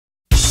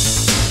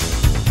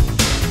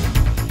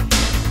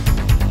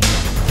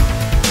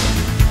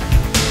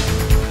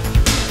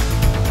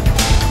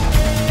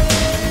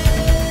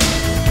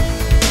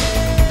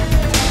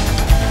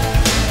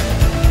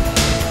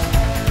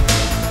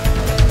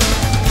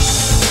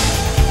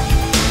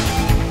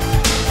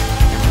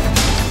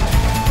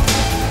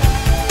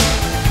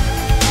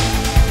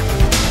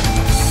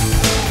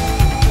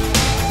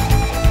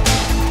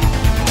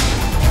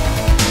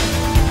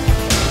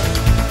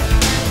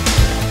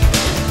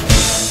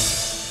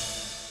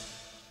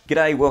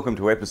G'day, welcome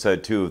to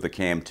episode 2 of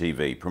TheCAM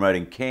TV,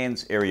 promoting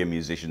Cairns area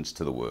musicians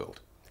to the world.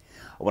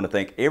 I want to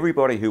thank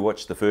everybody who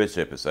watched the first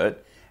episode,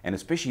 and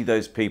especially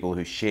those people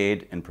who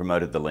shared and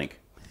promoted the link.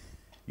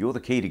 You're the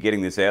key to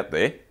getting this out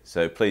there,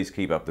 so please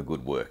keep up the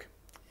good work.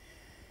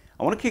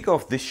 I want to kick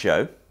off this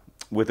show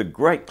with a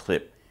great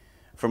clip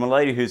from a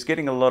lady who's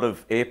getting a lot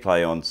of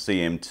airplay on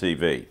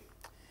CMTV.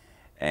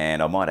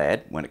 And I might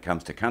add, when it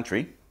comes to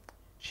country,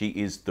 she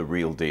is the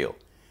real deal.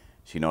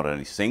 She not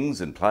only sings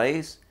and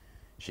plays,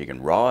 she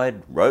can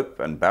ride, rope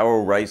and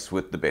barrel race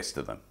with the best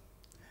of them.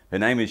 Her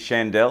name is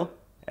Shandell,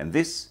 and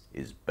this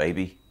is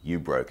Baby, You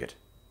Broke It.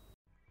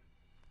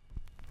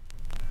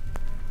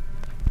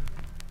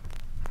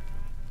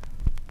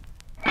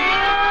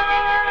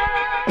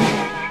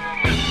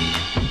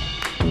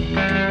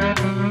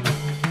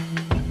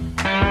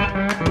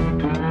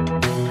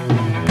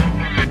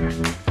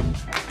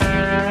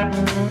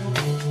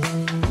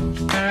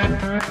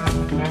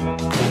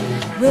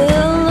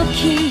 Well,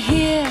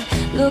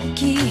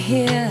 looky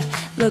here,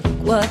 look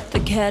what the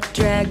cat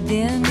dragged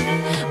in.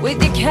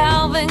 With your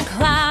Calvin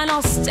Klein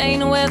all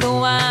stained with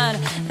wine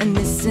and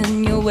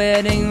missing your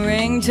wedding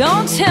ring.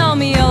 Don't tell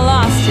me you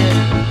lost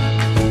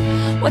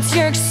it. What's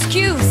your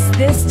excuse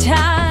this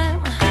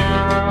time?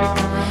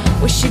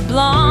 Was she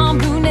blonde,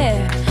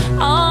 brunette,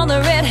 on the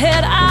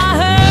redhead I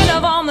heard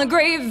of on the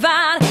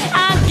grapevine?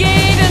 I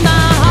gave her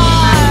my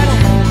heart,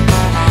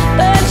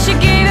 but she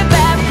gave it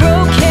back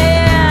broken.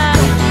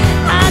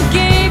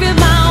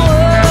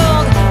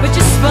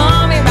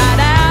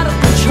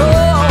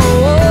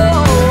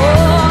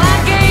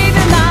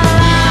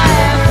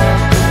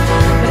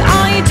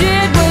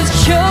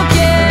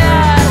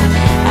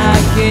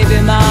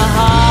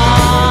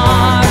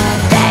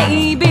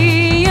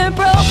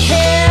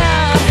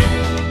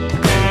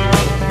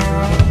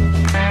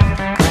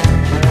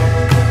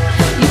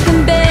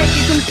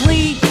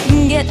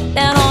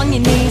 Down on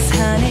your knees,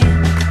 honey.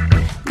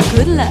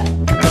 Good luck.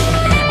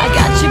 I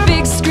got your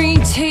big screen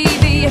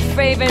TV, your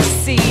favorite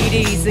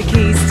CDs, the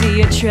keys to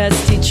your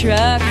trusty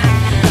truck.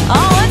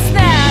 Oh, what's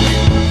that?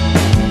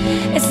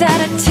 Is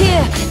that a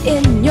tear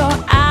in your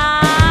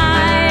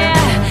eye?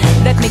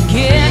 Let me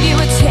give you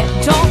a tip.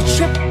 Don't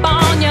trip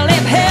on your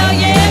lip. Hell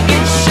yeah,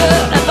 you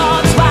should have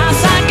thought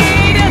twice. I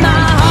gave you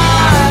my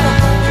heart,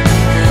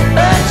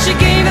 but you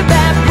gave it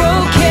back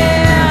broken.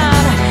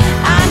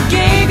 I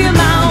gave you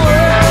my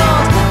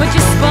world, but you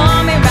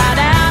spun me right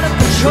out of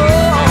control.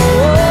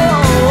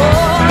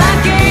 I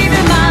gave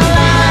you my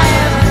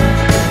life,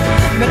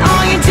 but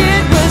all you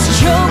did was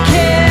choke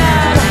it.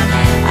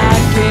 I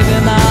gave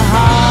you my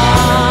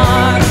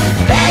heart,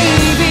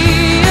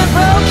 baby, you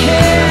broke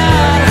it.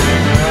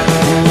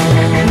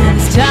 And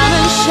this time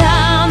and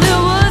shine,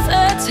 there was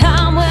a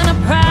time when I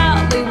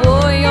proudly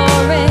wore your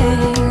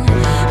ring.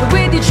 But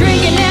with your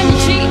drinking and your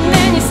cheating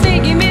and your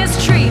sneaky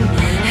mistreating,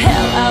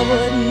 hell, I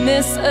wouldn't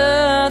miss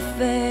a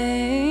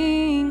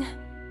thing.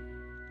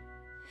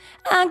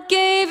 I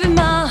gave you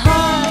my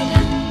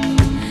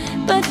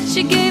heart, but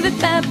you gave it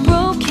back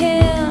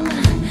broken.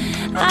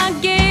 I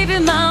gave you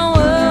my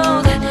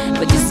world,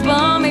 but you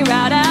spun me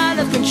right out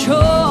of control.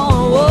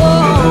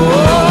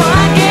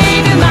 I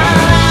gave you my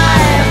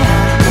life,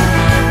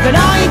 but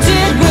all you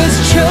did was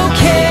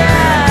choke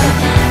it.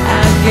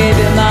 I gave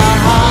you my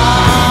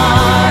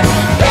heart,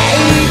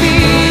 baby,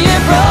 you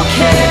broke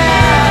it.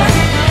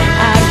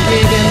 I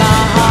gave you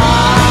my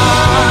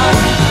heart,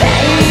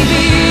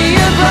 baby,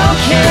 you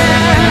broke it.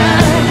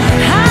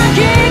 I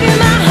gave you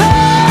my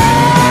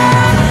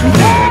heart,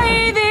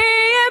 baby,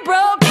 you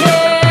broke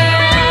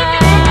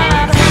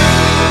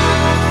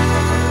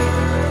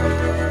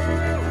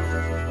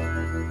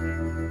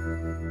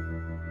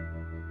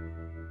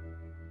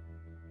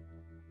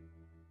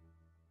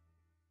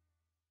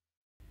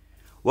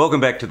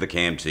Welcome back to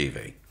TheCAM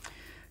TV.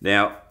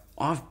 Now,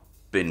 I've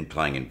been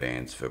playing in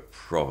bands for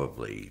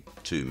probably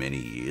too many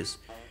years,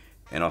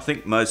 and I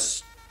think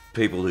most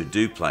people who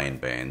do play in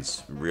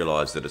bands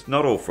realise that it's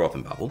not all froth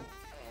and bubble.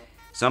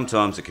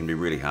 Sometimes it can be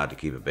really hard to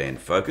keep a band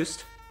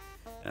focused,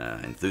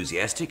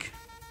 enthusiastic,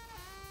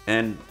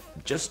 and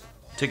just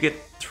to get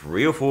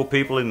 3 or 4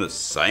 people in the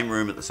same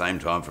room at the same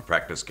time for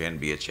practice can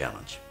be a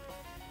challenge.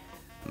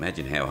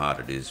 Imagine how hard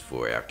it is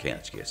for our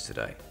couch guest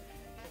today.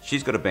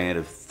 She's got a band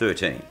of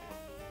 13.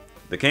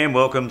 TheCAM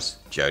welcomes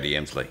Jade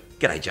Emsley.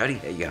 G'day Jade,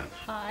 how you going?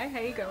 Hi, how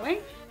you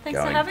going? Thanks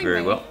Going for having very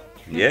me. well.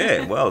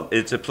 Yeah, well,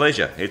 it's a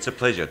pleasure. It's a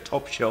pleasure.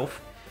 Top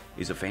Shelf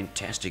is a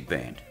fantastic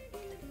band.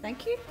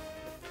 Thank you.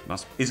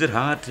 Is it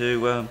hard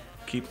to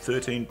keep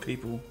 13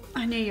 people?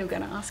 I knew you were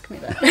going to ask me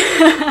that.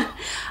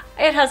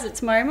 It has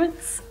its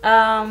moments,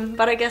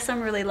 but I guess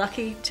I'm really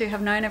lucky to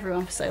have known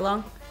everyone for so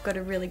long. Got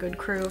a really good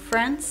crew of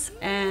friends,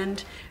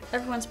 and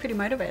everyone's pretty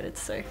motivated,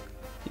 so.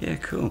 Yeah,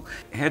 cool.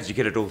 How did you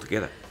get it all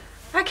together?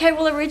 Okay,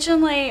 well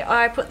originally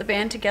I put the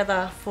band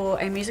together for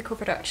a musical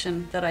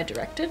production that I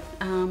directed.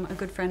 A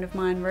good friend of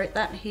mine wrote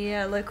that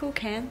here, local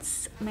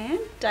Cairns man,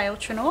 Dale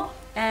Trenor,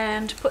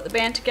 and put the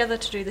band together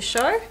to do the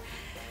show.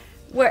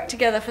 Worked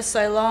together for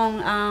so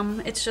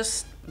long, it's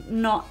just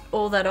not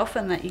all that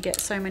often that you get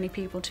so many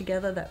people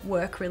together that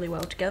work really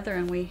well together,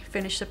 and we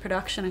finished the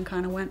production and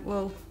kind of went,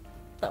 well,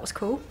 that was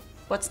cool.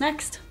 What's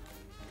next?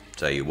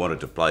 So you wanted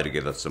to play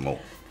together some more?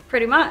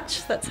 Pretty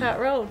much. That's how it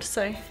rolled.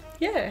 So,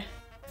 yeah.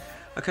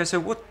 Okay, so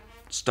what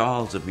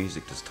styles of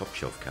music does Top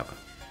Shelf cover?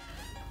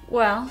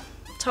 Well,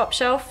 Top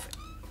Shelf,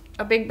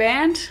 a big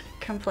band,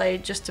 can play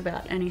just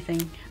about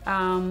anything.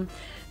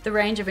 The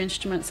range of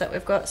instruments that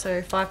we've got,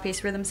 so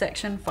 5-piece rhythm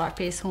section,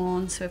 5-piece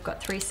horns, we've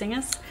got 3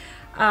 singers.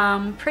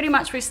 Pretty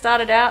much we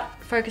started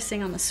out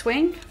focusing on the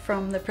swing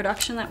from the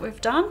production that we've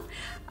done.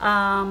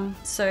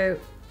 So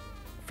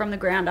from the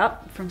ground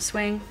up, from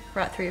swing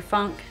right through to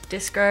funk,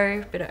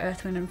 disco, bit of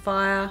Earth, Wind and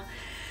Fire,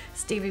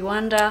 Stevie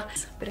Wonder, a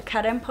bit of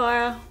Cat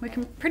Empire. We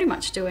can pretty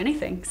much do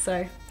anything,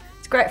 so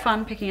it's great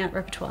fun picking out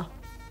repertoire.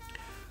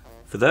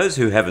 For those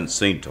who haven't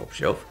seen Top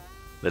Shelf,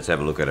 let's have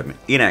a look at them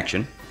in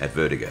action at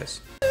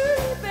Vertigo's.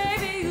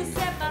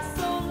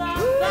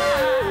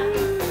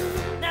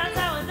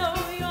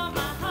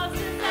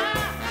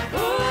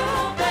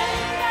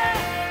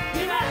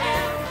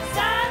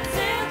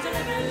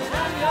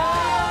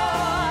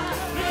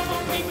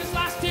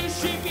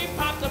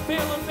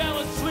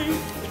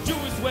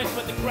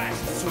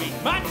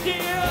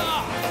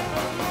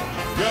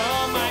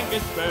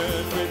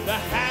 With the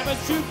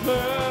habits you've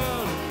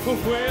learned,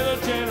 where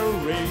the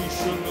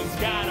generation has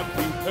gotta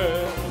be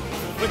heard.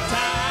 We're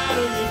tired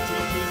of your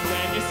teachers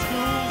and your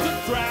schools of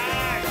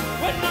drag.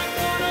 We're not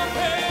gonna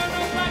bear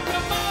it like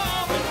a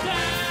mom and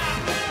dad.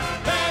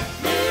 Let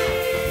me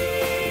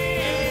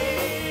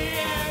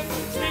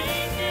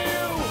entertain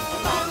you.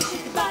 Mama,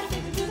 shake your body,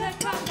 baby, do that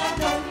conga.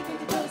 Don't you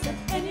get closer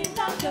any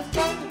longer.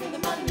 Feel the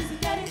rhythm of the music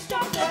getting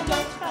stronger.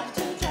 Don't you try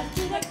to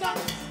do that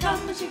conga.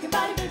 Come and shake your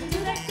body, baby, do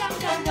that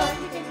conga.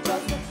 Don't you get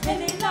closer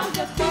any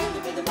longer. Feel the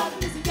rhythm of the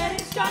music getting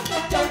stronger.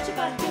 Don't you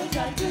try to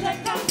do that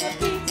conga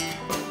beat.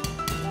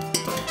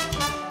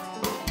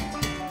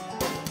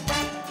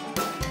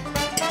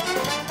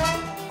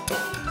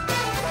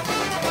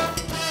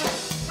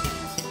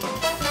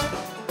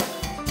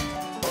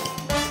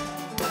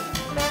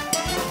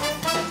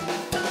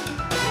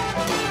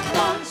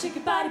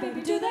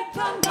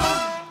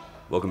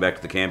 Welcome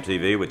back to TheCAM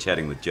TV. We're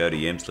chatting with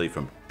Jodie Emsley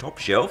from Top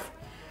Shelf.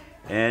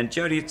 And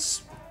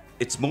Jodie,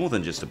 it's more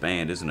than just a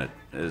band, isn't it?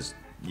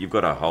 You've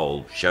got a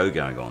whole show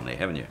going on there,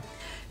 haven't you?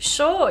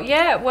 Sure,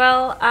 yeah.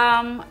 Well,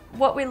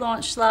 what we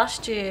launched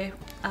last year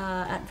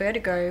at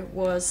Vertigo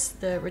was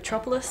the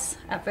Retropolis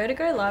at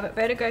Vertigo, live at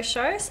Vertigo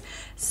shows.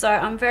 So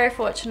I'm very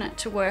fortunate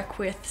to work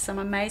with some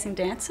amazing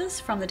dancers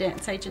from the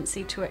dance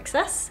agency To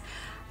Excess.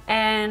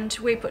 And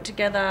we put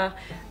together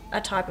a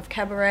type of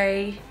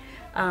cabaret,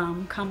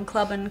 come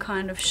clubbing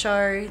kind of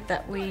show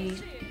that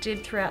we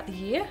did throughout the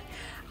year.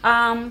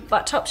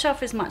 But Top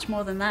Shelf is much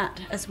more than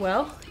that as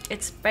well.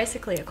 It's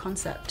basically a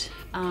concept.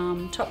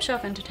 Top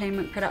Shelf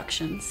Entertainment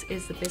Productions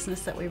is the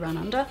business that we run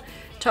under.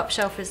 Top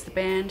Shelf is the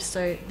band,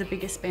 so the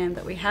biggest band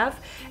that we have.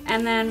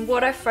 And then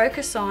what I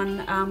focus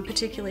on,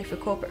 particularly for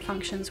corporate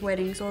functions,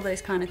 weddings, all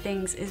those kind of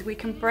things, is we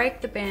can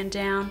break the band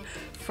down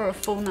for a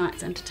full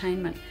night's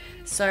entertainment.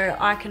 So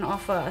I can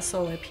offer a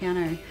solo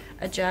piano,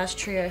 a jazz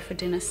trio for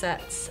dinner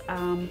sets,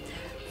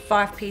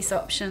 5-piece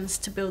options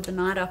to build the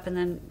night up, and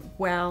then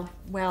wow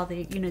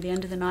the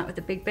end of the night with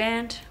the big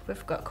band.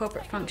 We've got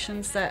corporate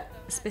functions that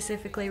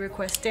specifically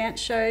request dance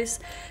shows.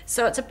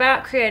 So it's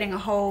about creating a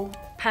whole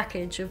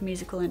package of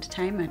musical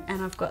entertainment,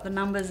 and I've got the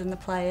numbers and the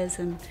players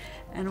and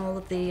all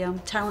of the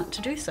talent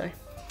to do so.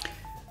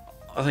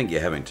 I think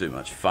you're having too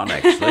much fun,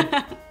 actually.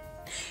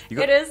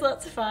 It is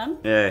lots of fun.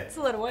 Yeah. It's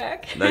a lot of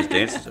work. Those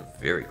dancers are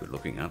very good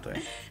looking, aren't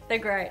they? They're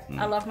great.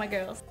 I love my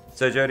girls.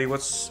 So Jodie,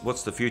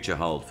 what's the future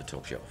hold for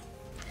Top Shelf?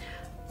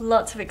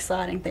 Lots of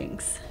exciting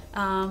things.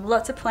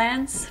 Lots of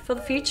plans for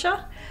the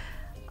future.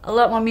 A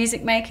lot more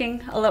music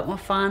making, a lot more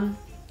fun.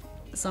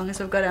 As long as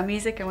we've got our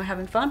music and we're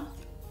having fun,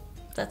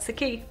 that's the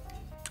key.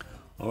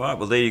 All right,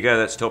 well there you go,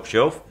 that's Top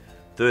Shelf.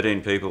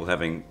 13 people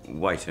having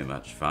way too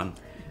much fun.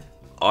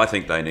 I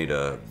think they need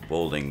a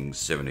balding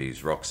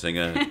 70s rock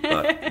singer,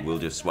 but we'll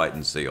just wait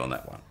and see on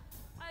that one.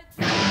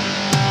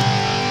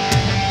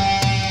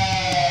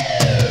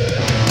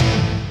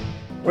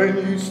 When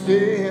you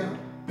stand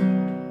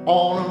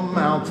on a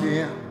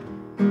mountain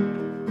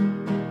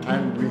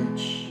and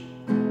reach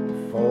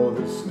for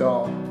the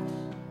stars,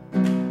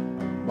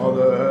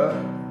 Mother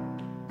Earth,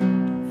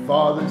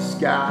 Father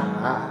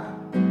Sky,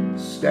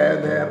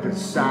 stand there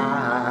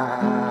beside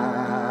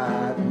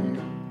you.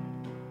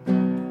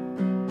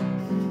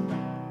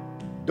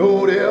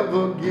 Don't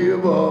ever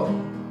give up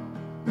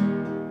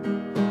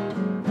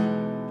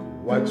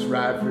what's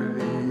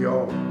rightfully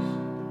yours.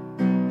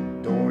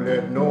 Don't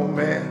let no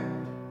man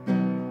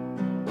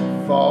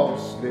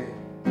falsely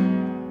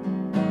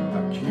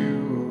accuse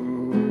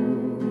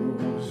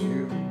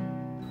you.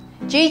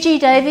 Gigi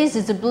Davies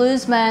is a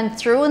blues man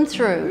through and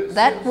through,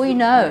 that we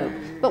know.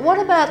 But what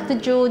about the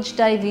George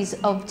Davies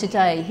of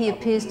today? He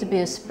appears to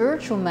be a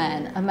spiritual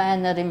man, a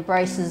man that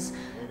embraces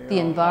the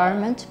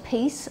environment,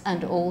 peace,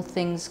 and all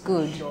things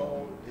good.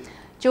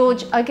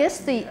 George, I guess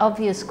the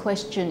obvious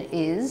question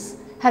is,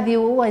 Have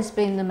you always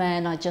been the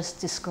man I just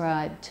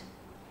described?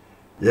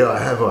 Yeah, I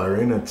have,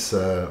 Irene.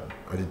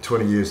 I did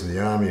 20 years in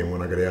the army, and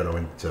when I got out, I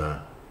went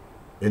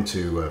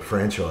into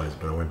franchise,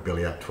 but I went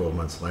belly up 12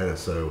 months later.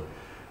 So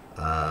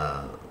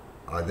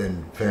I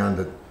then found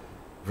it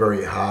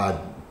very hard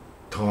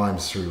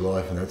times through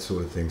life and that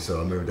sort of thing.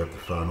 So I moved up to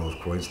far north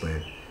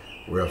Queensland,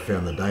 where I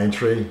found the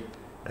Daintree,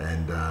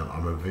 and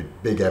I'm a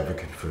big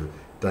advocate for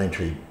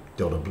Daintree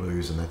Delta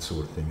blues and that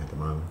sort of thing at the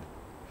moment.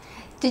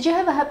 Did you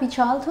have a happy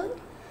childhood?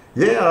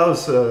 Yeah, I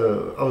was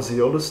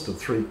the oldest of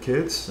 3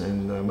 kids,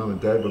 and Mum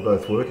and Dad were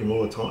both working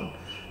all the time,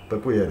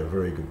 but we had a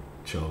very good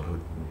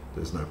childhood.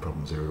 There's no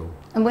problems there at all.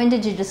 And when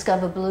did you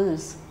discover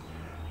blues?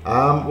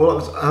 Well, it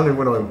was only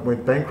when I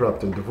went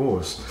bankrupt and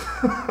divorced.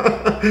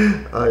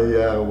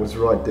 I was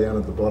right down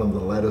at the bottom of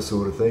the ladder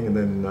sort of thing, and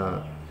then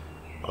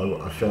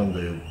I found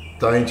the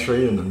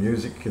Daintree and the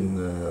music and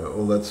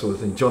all that sort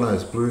of thing. John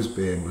O's Blues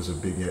Band was a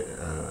big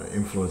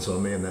influence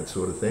on me and that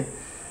sort of thing.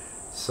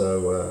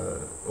 So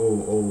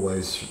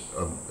always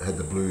I've had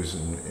the blues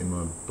in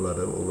my blood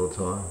all the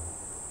time.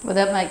 Well,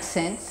 that makes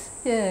sense,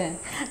 yeah.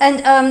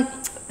 And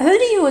who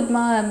do you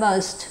admire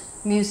most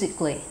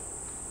musically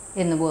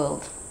in the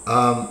world?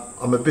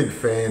 I'm a big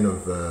fan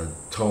of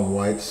Tom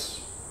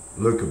Waits,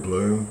 Luca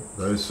Bloom,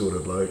 those sort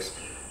of blokes,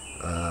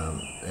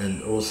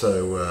 and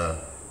also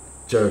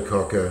Joe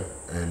Cocker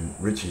and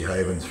Richie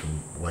Havens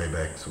from way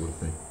back sort of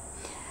thing.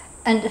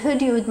 And who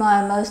do you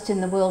admire most in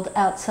the world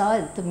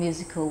outside the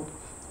musical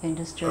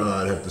industry?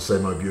 I'd have to say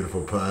my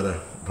beautiful partner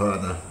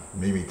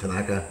Mimi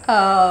Tanaka.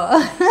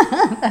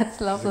 Oh, that's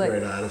lovely. She's a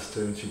great artist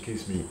too, and she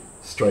keeps me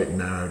straight and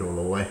narrowed all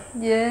the way.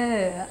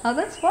 Yeah, oh,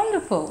 that's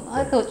wonderful.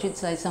 I thought you'd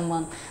say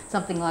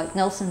something like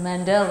Nelson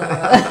Mandela,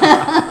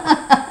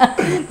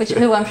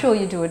 who I'm sure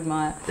you do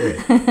admire.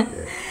 Yeah.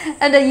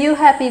 And are you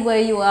happy where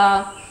you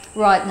are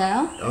right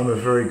now? I'm in a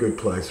very good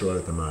place right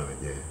at the moment,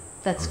 yeah.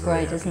 That's I'm very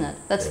great, happy. isn't it?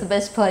 That's the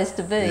best place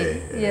to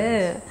be.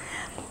 Yeah.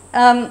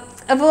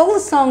 Of all the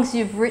songs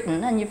you've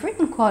written, and you've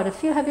written quite a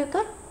few, have you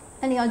got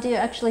any idea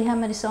actually how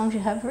many songs you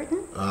have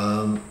written?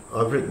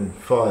 I've written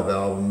 5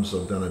 albums.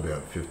 I've done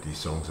about 50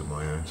 songs of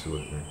my own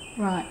sort of thing.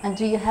 Right, and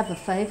do you have a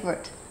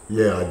favourite?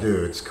 Yeah, I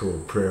do. It's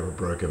called Prayer of a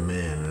Broken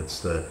Man. It's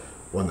the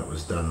one that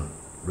was done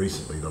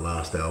recently, the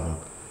last album.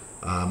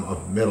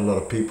 I've met a lot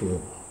of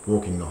people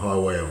walking the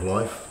highway of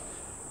life.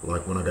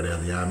 Like when I got out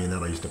of the army and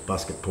that, I used to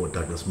busk at Port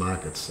Douglas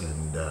markets,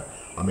 and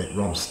I met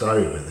Rom Stowe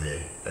over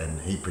there,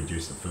 and he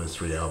produced the first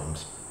 3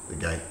 albums, The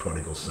Gate,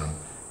 Prodigal Son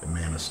and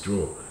Man of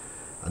Straw.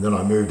 And then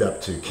I moved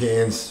up to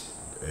Cairns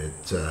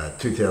at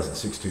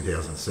 2006,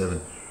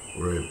 2007,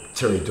 where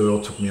Terry Doyle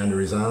took me under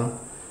his arm,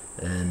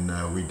 and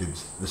we did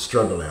the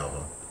Struggle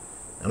album.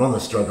 And on the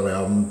Struggle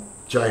album,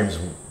 James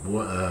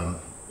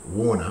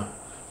Warner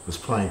was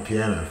playing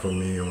piano for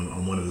me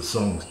on one of the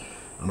songs,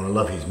 and I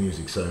love his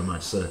music so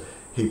much. So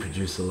he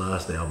produced the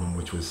last album,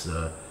 which was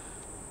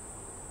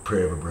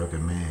Prayer of a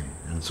Broken Man,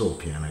 and it's all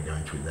piano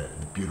going through that,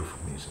 and beautiful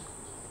music.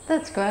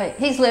 That's great.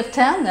 He's left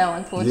town now,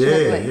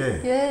 unfortunately.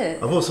 Yeah.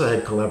 I've also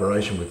had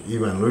collaboration with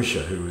Iwan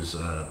Lucia, who was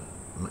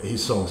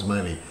his songs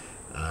mainly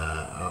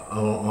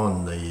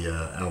on the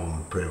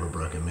album Prayer of a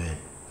Broken Man.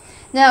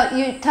 Now,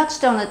 you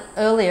touched on it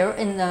earlier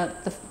in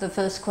the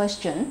first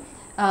question,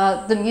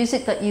 the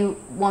music that you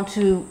want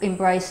to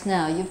embrace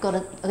now. You've got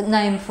a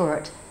name for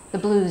it, the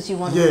blues you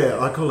want to... Yeah,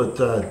 I call it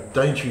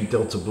Daintree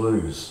Delta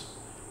Blues.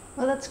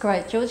 Well, that's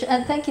great, George,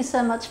 and thank you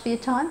so much for your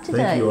time today.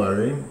 Thank you,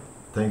 Irene.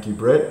 Thank you,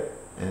 Brett.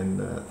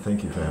 And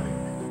thank you for having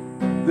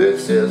me.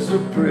 This is a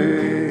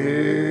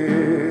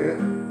prayer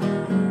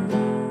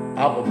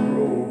of a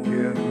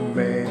broken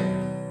man.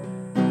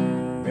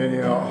 Many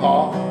a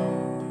heart,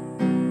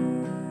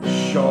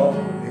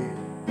 surely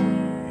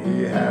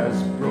he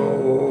has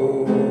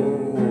broken.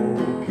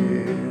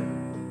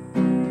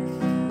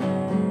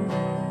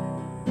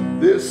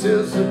 This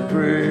is a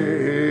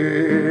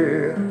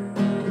prayer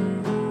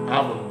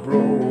of a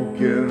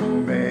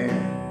broken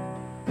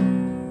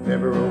man.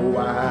 Never a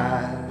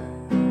wise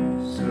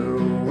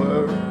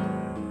word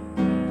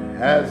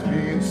has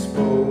been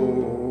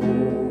spoken,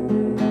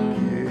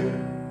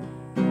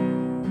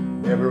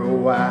 never a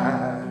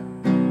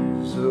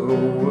wise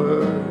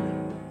word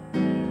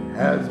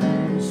has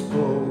been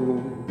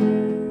spoken.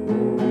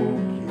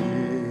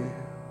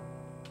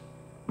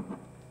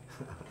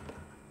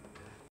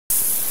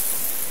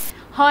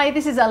 Hi,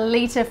 this is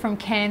Aleta from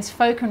Cairns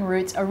Folk and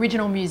Roots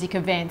Original Music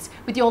Events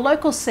with your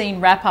local scene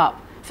wrap-up.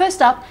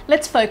 First up,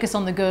 let's focus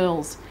on the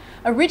girls.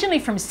 Originally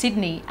from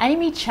Sydney,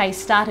 Amy Chase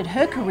started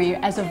her career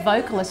as a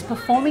vocalist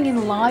performing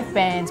in live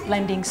bands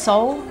blending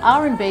soul,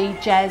 R&B,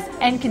 jazz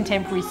and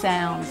contemporary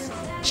sounds.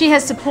 She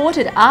has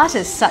supported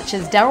artists such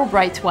as Daryl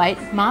Braithwaite,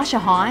 Marsha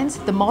Hines,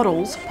 The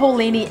Models,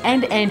 Paulini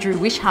and Andrew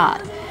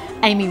Wishart.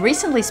 Amy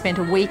recently spent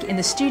a week in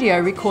the studio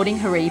recording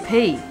her EP.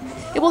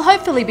 It will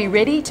hopefully be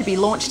ready to be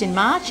launched in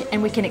March,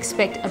 and we can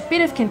expect a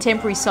bit of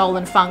contemporary soul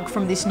and funk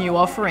from this new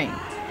offering.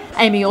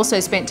 Amy also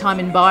spent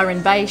time in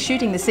Byron Bay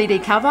shooting the CD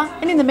cover,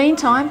 and in the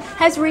meantime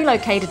has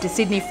relocated to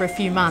Sydney for a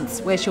few months,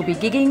 where she'll be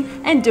gigging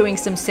and doing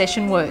some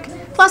session work,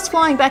 plus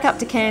flying back up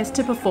to Cairns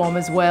to perform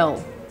as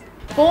well.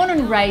 Born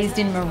and raised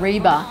in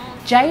Mariba,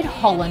 Jade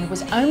Holland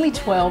was only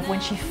 12 when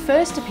she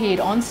first appeared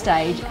on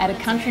stage at a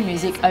country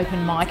music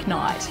open mic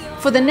night.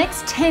 For the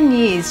next 10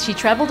 years, she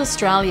travelled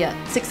Australia,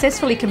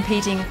 successfully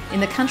competing in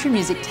the country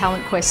music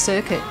talent quest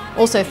circuit,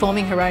 also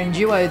forming her own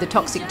duo, the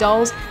Toxic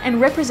Dolls, and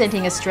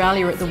representing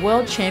Australia at the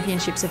World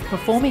Championships of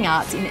Performing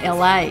Arts in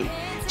LA.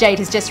 Jade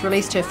has just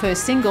released her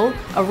first single,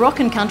 a rock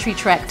and country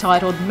track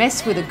titled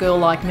Mess With a Girl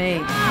Like Me.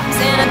 And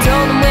I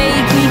told them where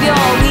you keep your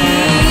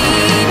weed.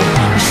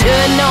 You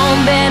should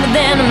know better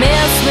than to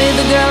mess with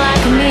a girl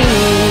like me.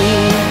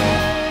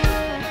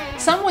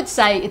 Some would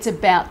say it's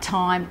about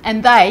time,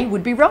 and they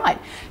would be right.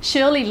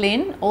 Shirley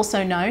Lynn,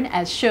 also known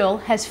as Shirl,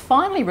 has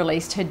finally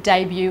released her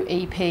debut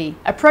EP,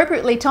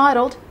 appropriately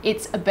titled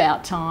It's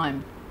About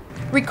Time.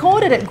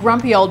 Recorded at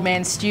Grumpy Old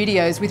Man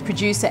Studios with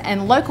producer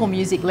and local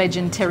music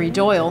legend Terry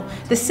Doyle,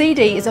 the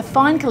CD is a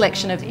fine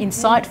collection of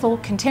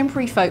insightful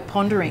contemporary folk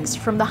ponderings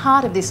from the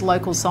heart of this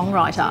local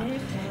songwriter.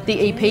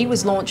 The EP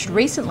was launched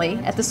recently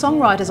at the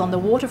Songwriters on the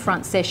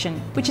Waterfront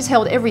session, which is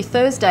held every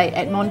Thursday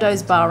at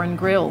Mondo's Bar and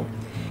Grill,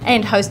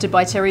 and hosted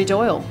by Terry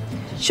Doyle.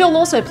 Shirl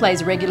also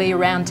plays regularly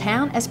around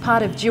town as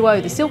part of duo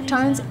The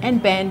Silktones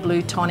and band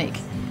Blue Tonic.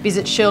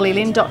 Visit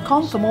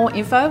shirleylynn.com for more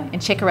info and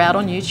check her out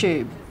on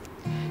YouTube.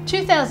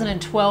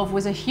 2012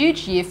 was a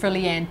huge year for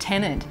Leanne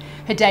Tennant.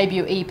 Her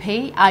debut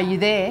EP, Are You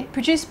There?,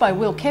 produced by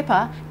Will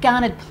Kepper,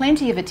 garnered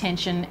plenty of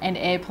attention and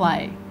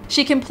airplay.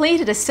 She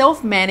completed a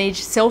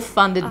self-managed,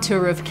 self-funded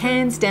tour of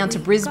Cairns down to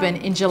Brisbane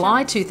in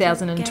July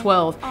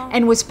 2012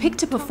 and was picked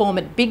to perform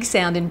at Big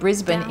Sound in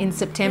Brisbane in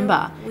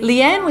September.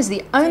 Leanne was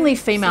the only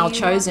female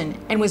chosen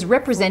and was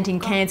representing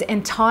Cairns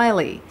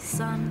entirely.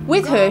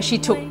 With her, she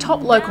took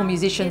top local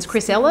musicians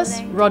Chris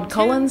Ellis, Rod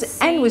Collins,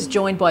 and was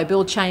joined by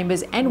Bill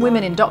Chambers and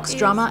Women in Doc's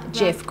drummer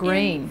Jeff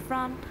Green.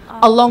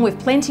 Along with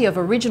plenty of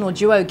original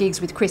duo gigs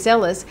with Chris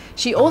Ellis,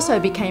 she also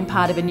became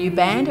part of a new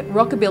band,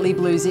 Rockabilly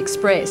Blues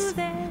Express.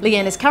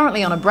 Leanne is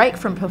currently on a break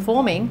from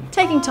performing,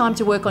 taking time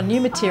to work on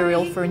new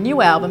material for a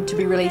new album to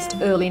be released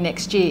early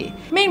next year.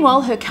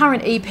 Meanwhile, her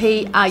current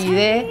EP, Are You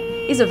There?,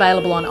 is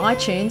available on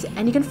iTunes,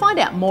 and you can find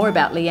out more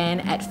about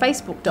Leanne at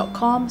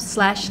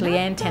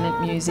facebook.com/Leanne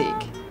Tennant Music.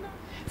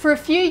 For a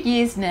few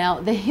years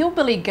now, the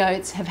Hillbilly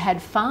Goats have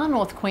had far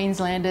north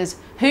Queenslanders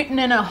hootin'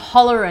 and a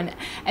hollerin'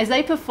 as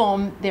they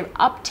perform their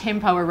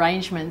up-tempo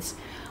arrangements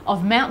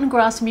of mountain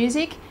grass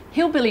music,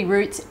 hillbilly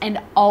roots and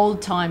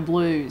old-time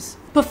blues.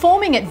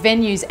 Performing at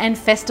venues and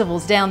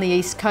festivals down the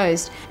East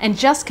Coast and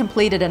just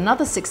completed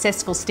another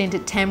successful stint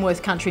at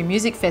Tamworth Country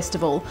Music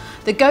Festival,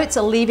 the Goats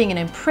are leaving an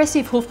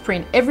impressive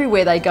hoofprint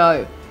everywhere they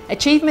go.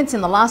 Achievements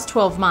in the last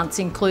 12 months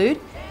include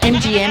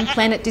MGM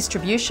Planet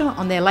Distribution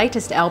on their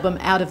latest album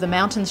Out of the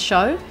Mountains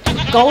show,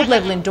 gold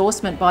level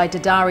endorsement by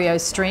Daddario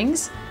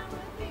Strings,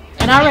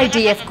 an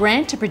RADF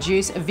grant to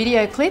produce a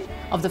video clip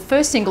of the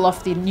first single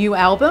off the new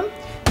album,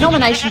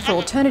 nomination for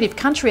Alternative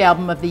Country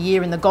Album of the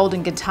Year in the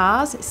Golden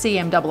Guitars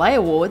CMAA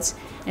Awards,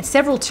 and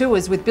several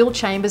tours with Bill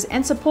Chambers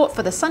and support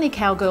for the Sunny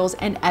Cowgirls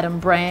and Adam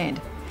Brand.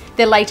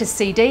 Their latest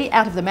CD,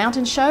 Out of the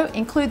Mountains show,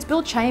 includes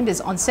Bill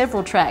Chambers on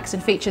several tracks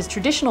and features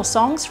traditional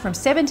songs from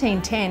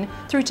 1710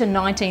 through to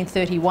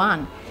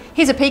 1931.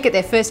 Here's a peek at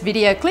their first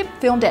video clip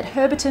filmed at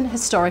Herberton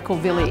Historical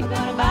Village.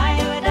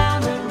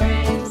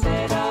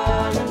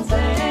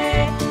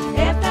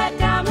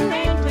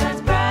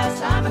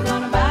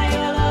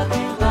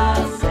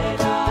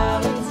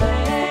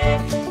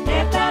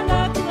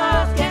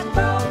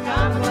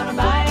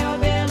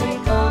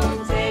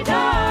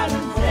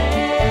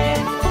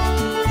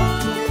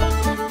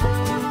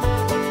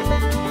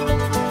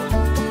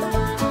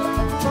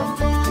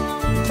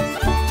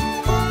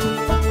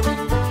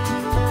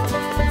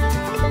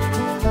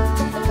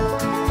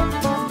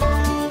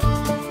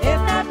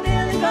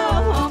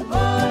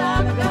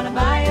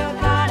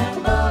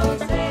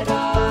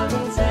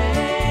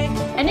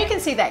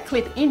 See that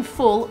clip in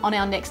full on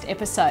our next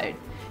episode.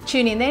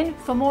 Tune in then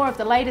for more of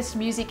the latest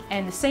music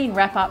and the scene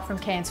wrap up from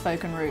Cairns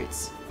Folk and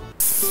Roots.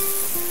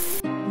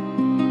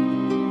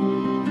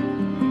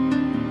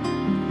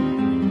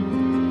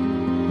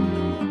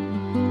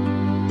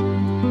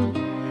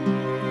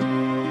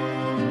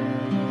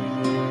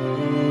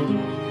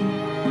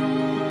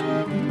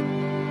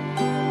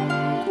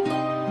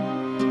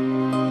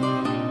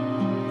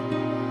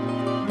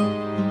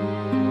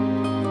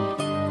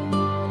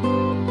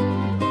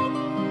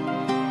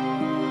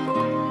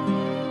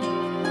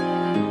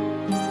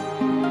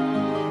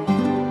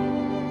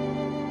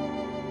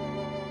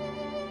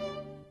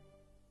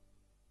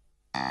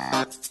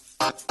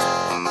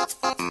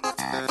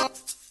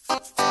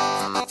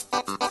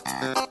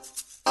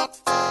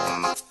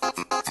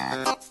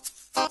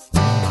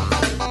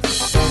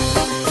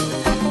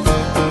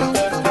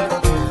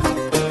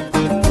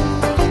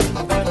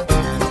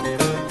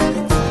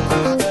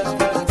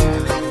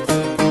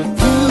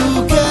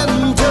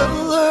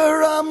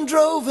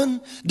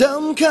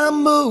 Down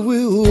Campbell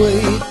will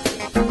wait.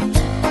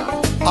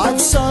 I've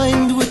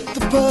signed with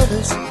the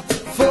brothers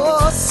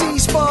for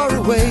seas far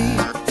away.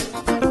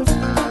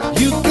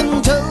 You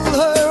can tell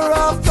her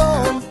I've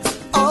gone,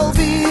 I'll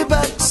be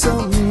back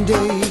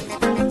someday.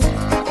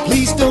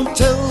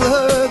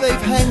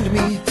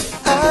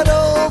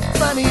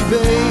 funny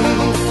bay.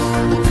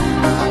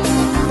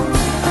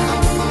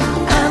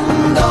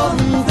 And on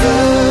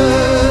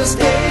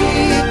Thursday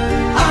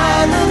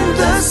Island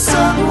the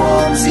sun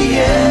warms the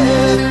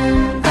air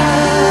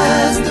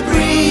as the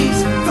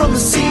breeze from the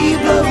sea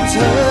blows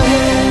her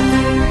hair,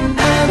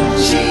 and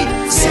she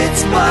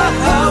sits by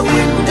her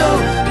window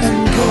and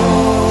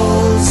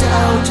calls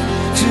out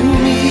to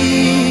me.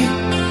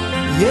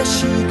 Yes,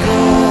 she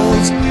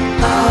calls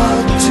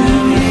out to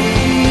me.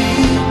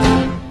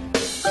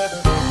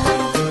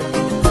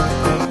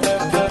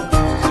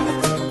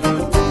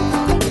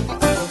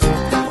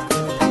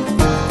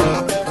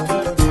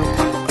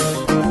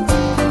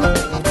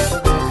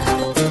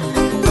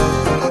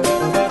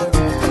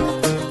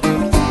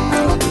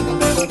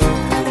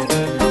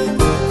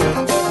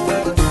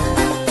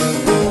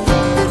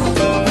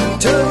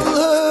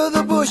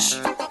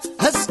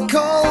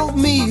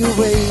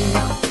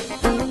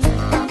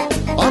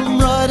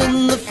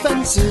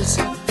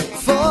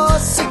 For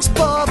 6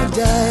 bob a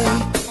day.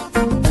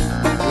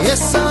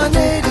 Yes, I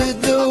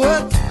needed the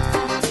work,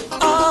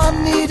 I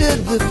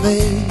needed the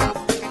pay.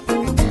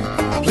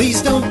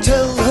 Please don't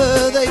tell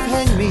her they've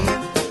hanged me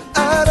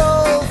at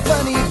Old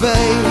Funny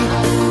Bay.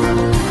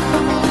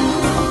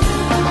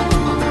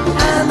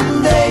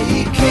 And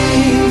they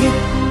came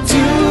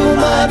to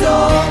my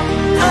door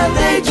and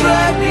they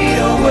dragged me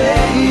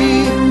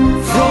away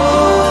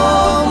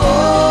from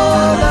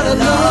all that I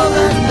love,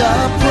 and I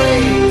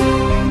pray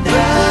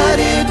that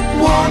it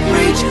won't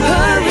reach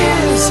her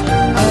ears.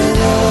 I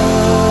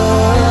love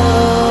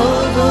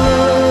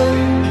her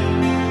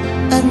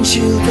and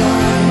she'll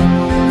die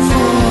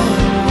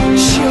for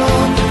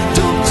sure.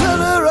 Don't tell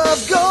her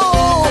I've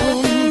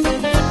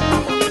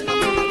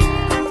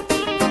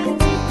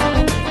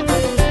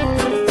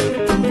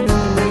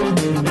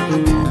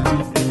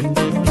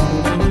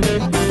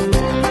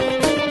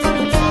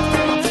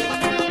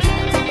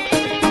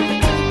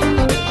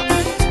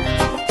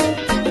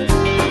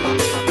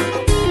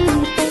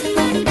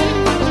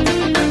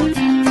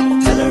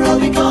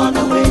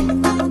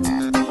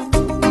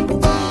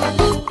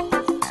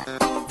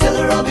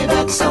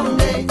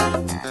someday.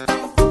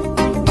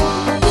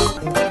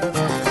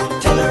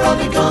 Tell her I'll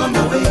be gone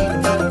away.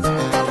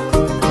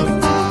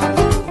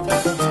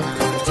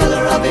 Tell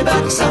her I'll be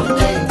back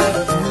someday.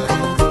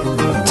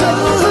 Tell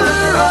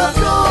her I've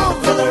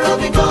gone. Tell her I'll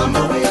be gone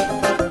away.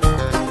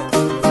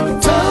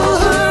 Tell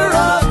her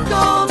I've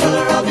gone. Tell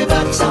her I'll be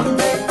back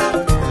someday.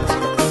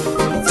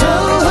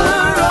 Tell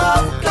her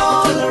I've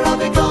gone. Tell her I'll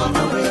be gone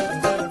away.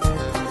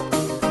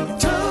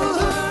 Tell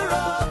her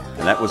I've...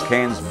 And that was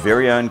Cairns'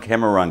 very own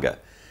Kamerunga,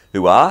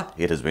 who are,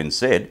 it has been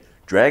said,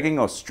 dragging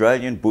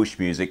Australian bush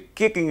music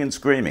kicking and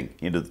screaming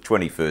into the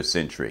 21st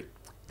century.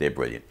 They're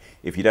brilliant.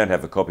 If you don't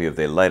have a copy of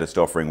their latest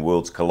offering,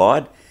 Worlds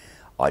Collide,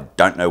 I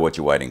don't know what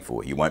you're waiting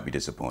for. You won't be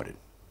disappointed.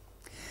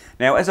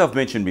 Now, as I've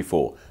mentioned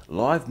before,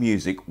 live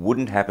music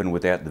wouldn't happen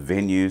without the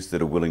venues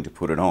that are willing to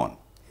put it on.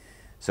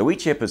 So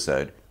each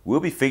episode, we'll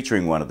be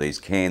featuring one of these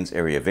Cairns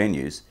area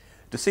venues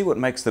to see what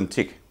makes them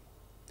tick.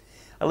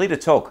 Aleta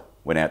Tulk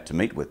went out to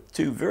meet with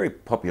 2 very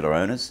popular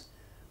owners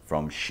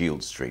from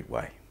Shield Street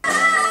Way.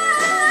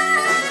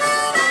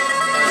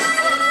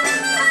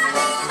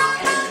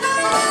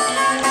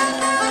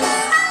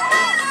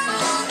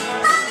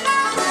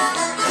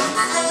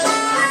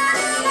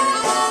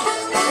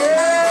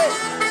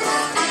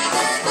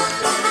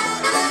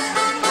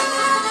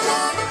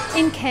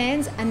 In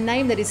Cairns, a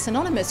name that is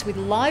synonymous with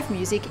live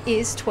music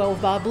is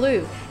 12 Bar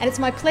Blue, and it's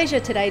my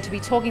pleasure today to be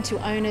talking to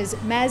owners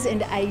Maz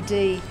and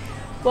AD.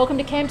 Welcome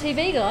to CAM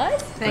TV,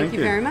 guys. Thank you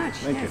very much.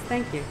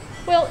 Thank you.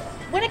 Well,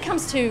 when it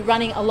comes to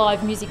running a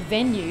live music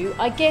venue,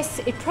 I guess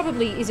it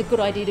probably is a good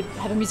idea to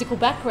have a musical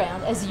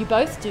background, as you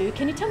both do.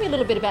 Can you tell me a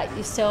little bit about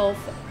yourself,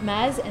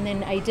 Maz, and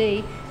then AD,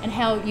 and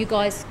how you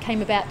guys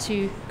came about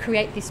to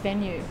create this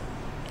venue?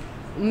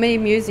 Me,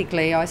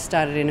 musically, I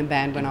started in a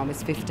band when I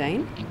was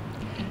 15,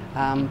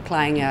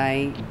 playing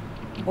a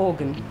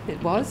organ.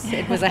 It was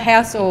a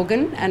house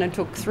organ, and it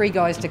took 3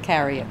 guys to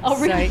carry it. Oh,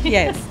 really? So,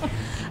 yes.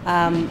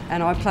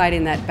 And I played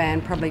in that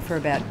band probably for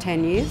about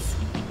 10 years.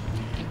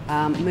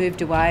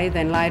 Moved away,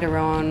 then later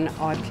on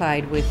I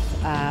played with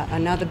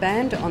another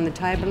band on the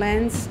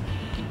Tablelands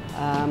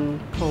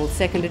called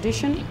Second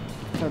Edition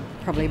for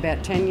probably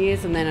about 10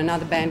 years, and then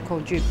another band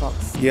called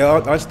Jukebox.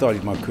 Yeah, I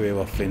started my career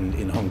off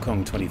in Hong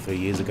Kong 23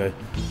 years ago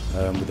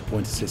with the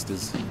Pointer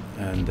Sisters,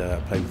 and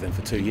played with them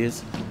for 2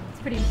 years.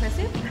 It's pretty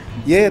impressive.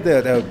 Yeah,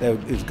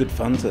 it was good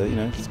fun.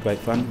 It's great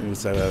fun. It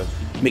was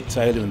Mick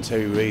Taylor and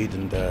Terry Reid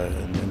and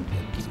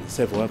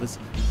several others.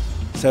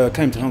 So I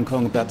came to Hong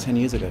Kong about 10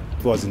 years ago.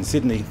 I was in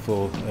Sydney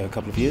for a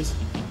couple of years,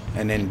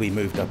 and then we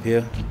moved up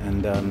here,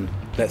 and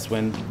that's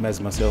when Maz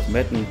and myself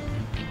met and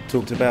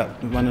talked about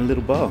running a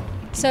little bar.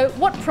 So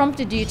what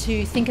prompted you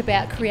to think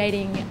about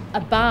creating a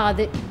bar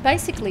that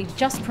basically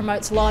just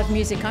promotes live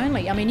music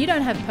only? I mean, you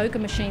don't have poker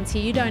machines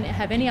here, you don't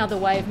have any other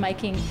way of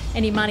making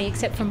any money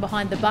except from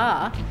behind the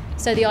bar.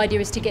 So the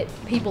idea is to get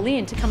people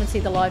in to come and see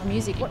the live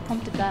music. What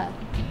prompted that?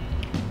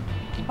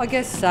 I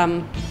guess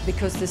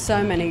because there's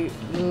so many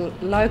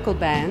local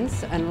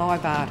bands and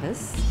live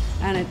artists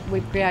and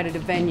we've created a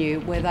venue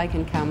where they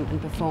can come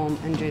and perform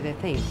and do their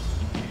thing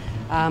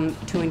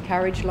to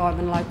encourage live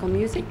and local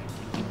music.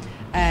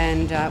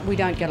 And we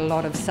don't get a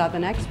lot of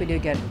southern acts. We do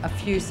get a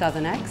few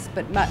southern acts,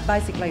 but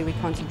basically we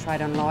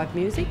concentrate on live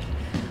music.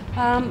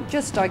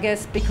 Just, I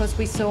guess, because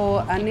we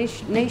saw a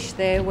niche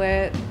there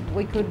where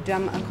we could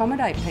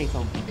accommodate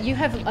people. You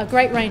have a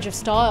great range of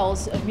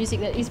styles of music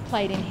that is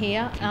played in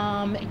here.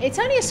 It's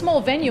only a small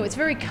venue, it's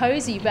very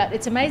cosy, but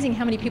it's amazing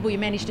how many people you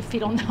manage to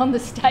fit on the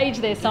stage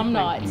there some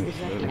nights.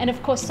 Exactly. And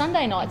of course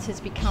Sunday nights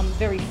has become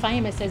very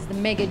famous as the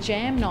mega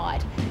jam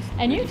night.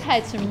 And you've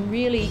had some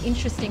really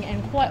interesting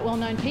and quite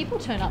well-known people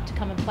turn up to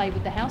come and play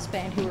with the house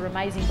band, who are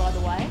amazing, by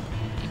the way.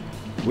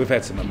 We've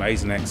had some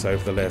amazing acts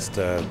over the last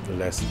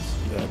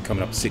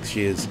coming up 6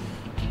 years,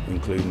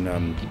 including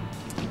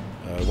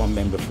one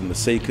member from the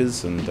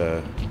Seekers and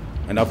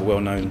other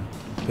well-known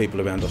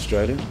people around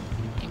Australia.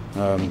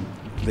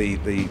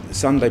 The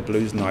Sunday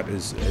Blues Night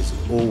has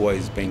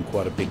always been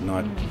quite a big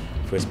night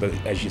for us, but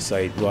as you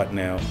say, right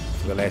now,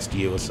 for the last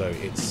year or so,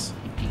 it's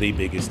the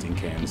biggest in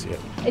Cairns, yeah.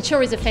 It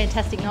sure is a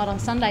fantastic night on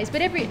Sundays,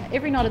 but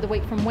every night of the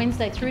week from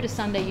Wednesday through to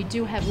Sunday you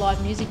do have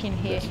live music in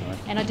here. That's right.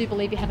 And I do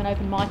believe you have an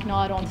open mic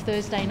night on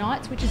Thursday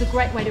nights, which is a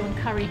great way to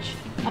encourage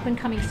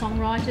up-and-coming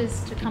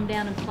songwriters to come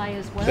down and play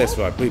as well. That's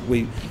right.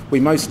 We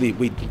mostly,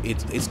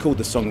 it's called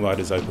the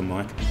Songwriters Open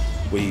Mic.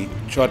 We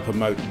try to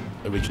promote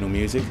original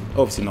music.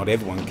 Obviously not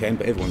everyone can,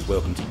 but everyone's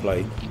welcome to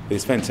play. But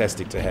it's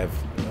fantastic to have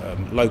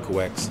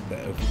local acts that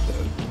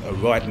are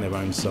writing their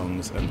own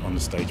songs and on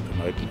the stage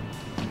promoting it.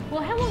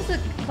 Well, how long's the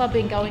club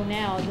been going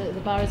now? The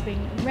bar has been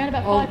around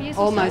about 5 years or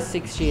so? Almost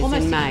 6 years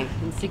Almost in May.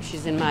 6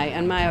 years in May.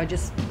 And may I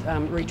just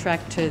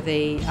retract to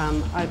the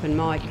open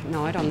mic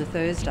night on the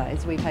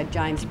Thursdays. We've had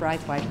James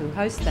Braithwaite, who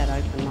hosts that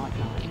open mic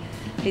night.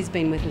 He's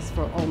been with us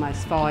for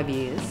almost 5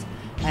 years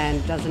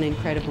and does an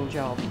incredible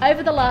job.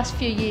 Over the last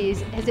few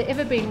years, has there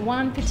ever been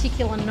one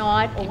particular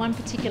night or one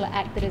particular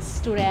act that has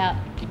stood out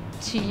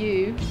to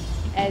you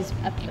as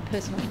a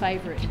personal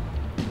favourite?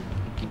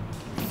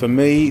 For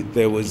me,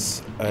 there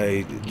was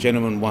a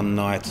gentleman one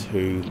night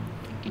who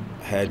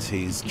had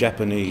his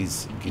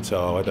Japanese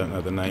guitar, I don't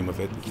know the name of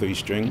it,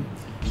 3-string,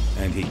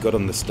 and he got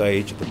on the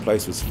stage, the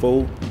place was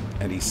full,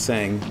 and he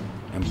sang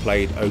and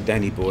played Oh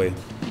Danny Boy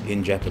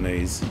in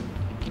Japanese,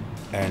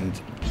 and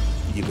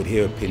you could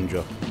hear a pin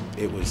drop.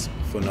 It was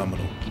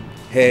phenomenal.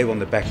 Hair on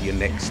the back of your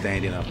neck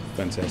standing up,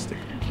 fantastic.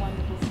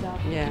 Wonderful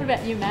stuff. Yeah. What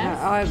about you,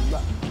 Matt?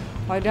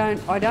 I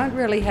don't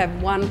really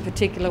have one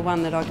particular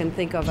one that I can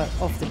think of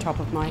off the top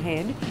of my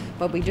head,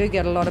 but we do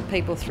get a lot of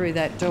people through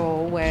that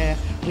door where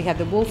we have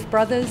the Wolf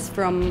Brothers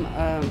from,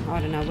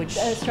 I don't know which...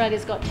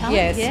 Australia's Got Talent.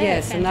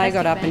 Yes, and they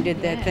got up and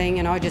did their yeah. thing,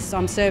 and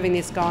I'm serving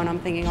this guy and I'm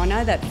thinking, I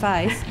know that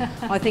face.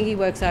 I think he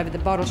works over the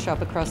bottle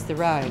shop across the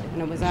road,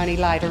 and it was only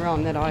later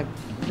on that I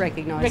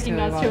recognised who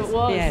it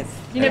was. Yes.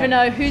 You never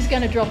know who's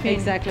going to drop in.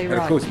 Exactly right.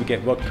 And of course we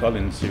get Rod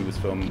Collins, who was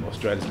from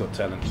Australia's Got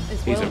Talent.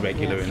 He's a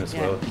regular in as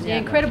well. Yeah,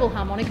 incredible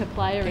harmonica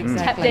player and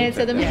tap Exactly.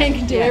 dancer. The man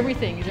can do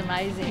everything. He's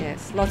amazing.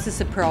 Yes, lots of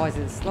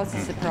surprises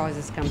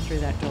come through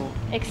that door.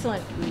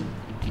 Excellent.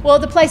 Well,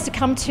 the place to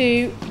come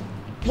to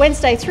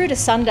Wednesday through to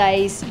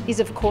Sundays is,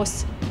 of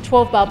course,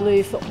 12 Bar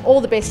Blue for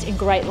all the best in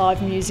great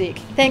live music.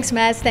 Thanks,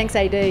 Maz. Thanks,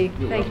 AD.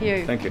 Thank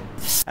you. Thank you.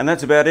 And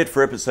that's about it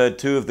for episode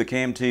 2 of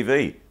TheCAM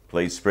TV.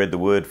 Please spread the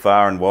word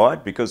far and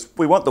wide, because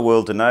we want the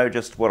world to know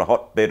just what a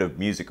hotbed of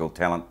musical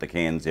talent the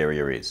Cairns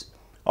area is.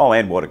 Oh,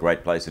 and what a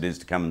great place it is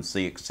to come and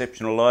see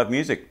exceptional live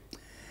music.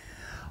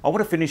 I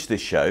want to finish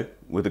this show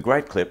with a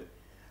great clip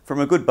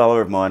from a good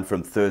bowler of mine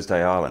from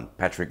Thursday Island,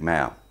 Patrick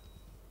Mau.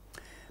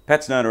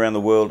 Pat's known around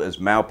the world as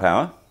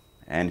Maupower,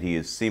 and he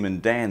is Seaman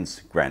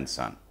Dan's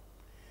grandson.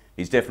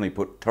 He's definitely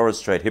put Torres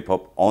Strait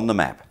hip-hop on the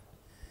map.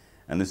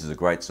 And this is a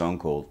great song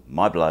called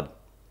My Blood,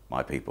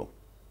 My People.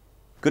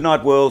 Good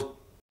night, world.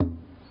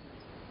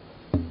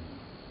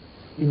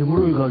 In the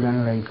Murugao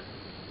dan like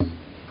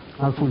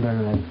Alfun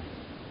dan like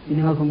in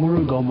the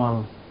Murugao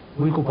mal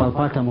Wiko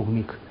palpata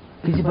mukmik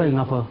kisi pa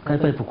ngapa kai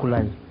pa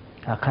pukulai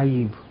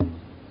akai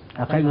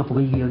ngapa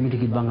gi gi mi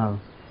dikit bangal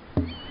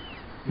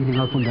in the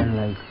Alfun dan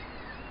like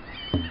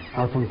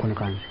Alfun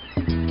kunakan.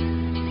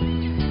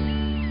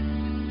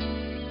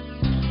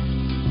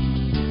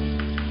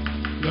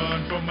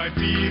 Learn from my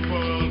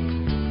people.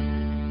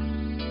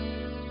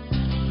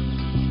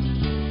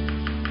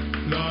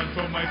 Learn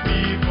from my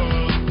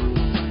people.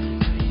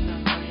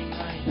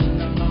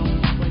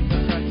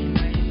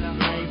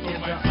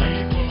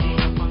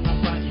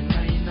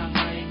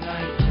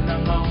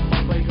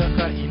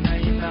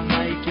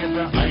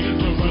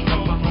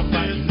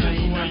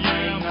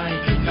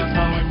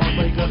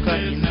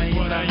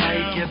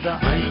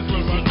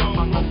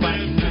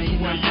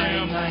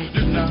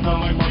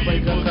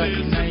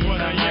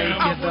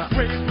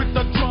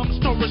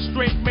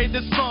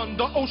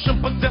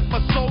 Possessed my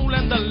soul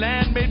and the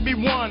land made me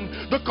one.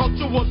 The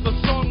culture was the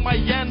song my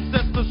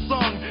ancestors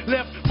sung.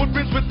 Left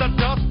footprints with the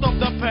dust of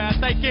the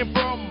path I came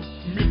from.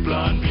 Me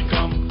plan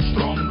become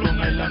strong, long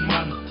island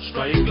man.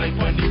 Strike like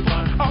when he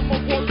pan. I'm a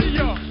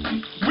warrior.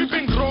 We've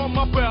been grown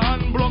up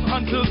and blong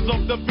until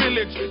elders of the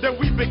village. Then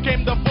we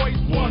became the voice,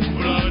 one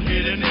blood,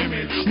 hidden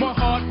image. My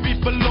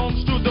heartbeat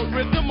belongs to the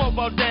rhythm of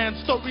our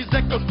dance. Stories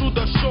echo through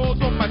the shores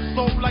of my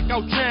soul like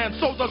our chant.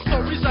 So the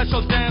stories I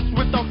shall dance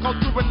with our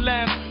culture and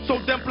land, so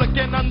them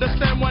can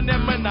understand when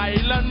I'm an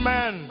island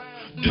man.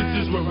 This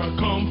is where I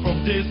come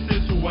from, this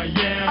is who I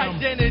am.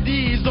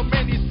 Identities of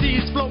many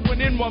seas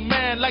flowing in one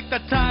man. Like the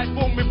tide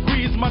foaming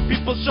breeze, my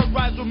people shall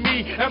rise with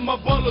me. And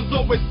my brothers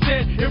always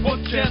said it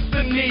was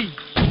destiny.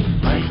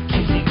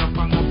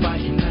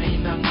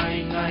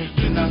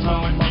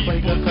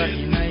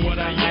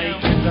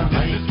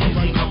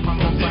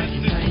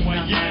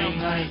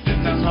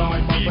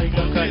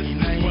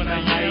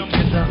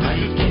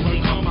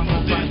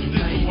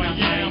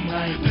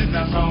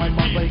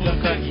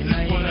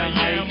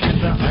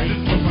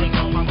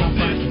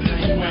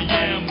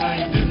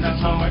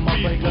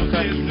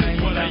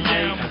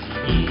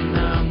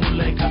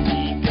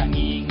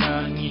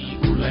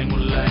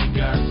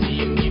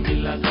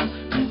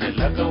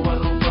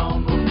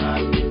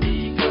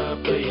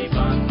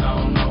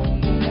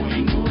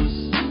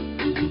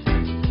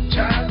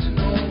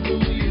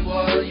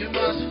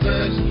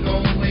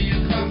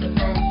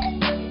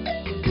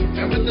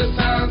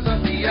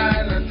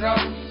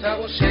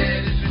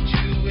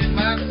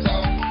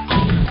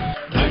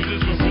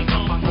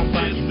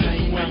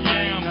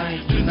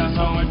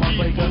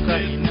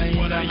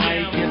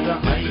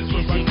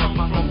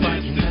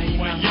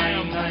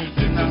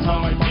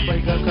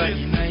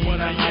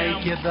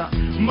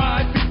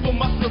 My people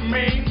must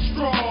remain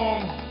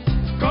strong.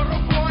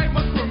 Boy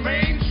must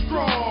remain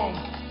strong.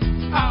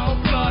 Our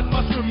blood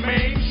must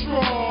remain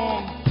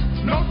strong.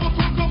 North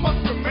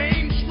must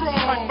remain strong.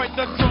 I fight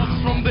the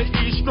drums from the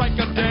east, strike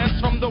a dance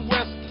from the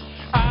west.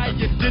 I,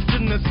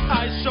 indigenous,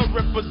 I shall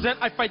represent.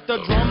 I fight the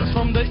drums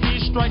from the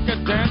east, strike a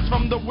dance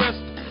from the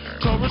west.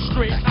 Torres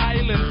Strait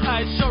Islands,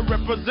 I shall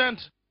represent.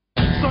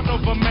 Son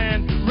of a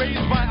man, raised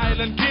by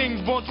island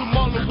kings, born to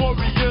Mala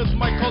warriors,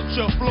 my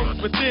culture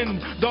flows within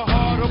the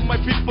heart of my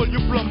people, you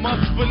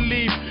must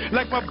believe.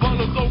 Like my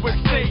brothers always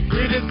say,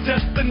 it is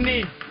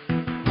destiny.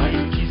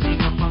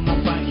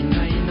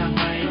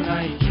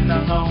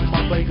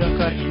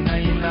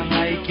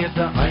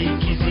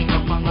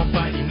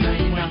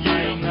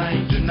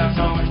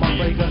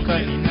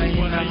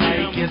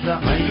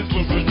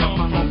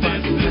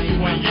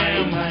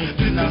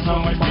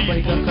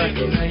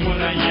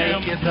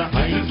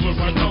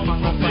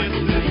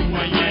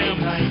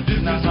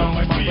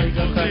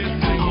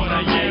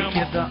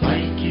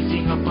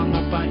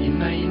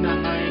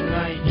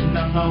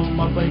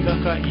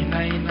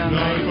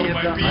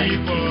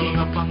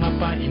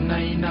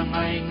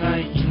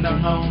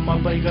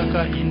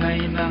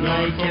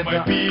 Lord, for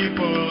my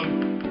people.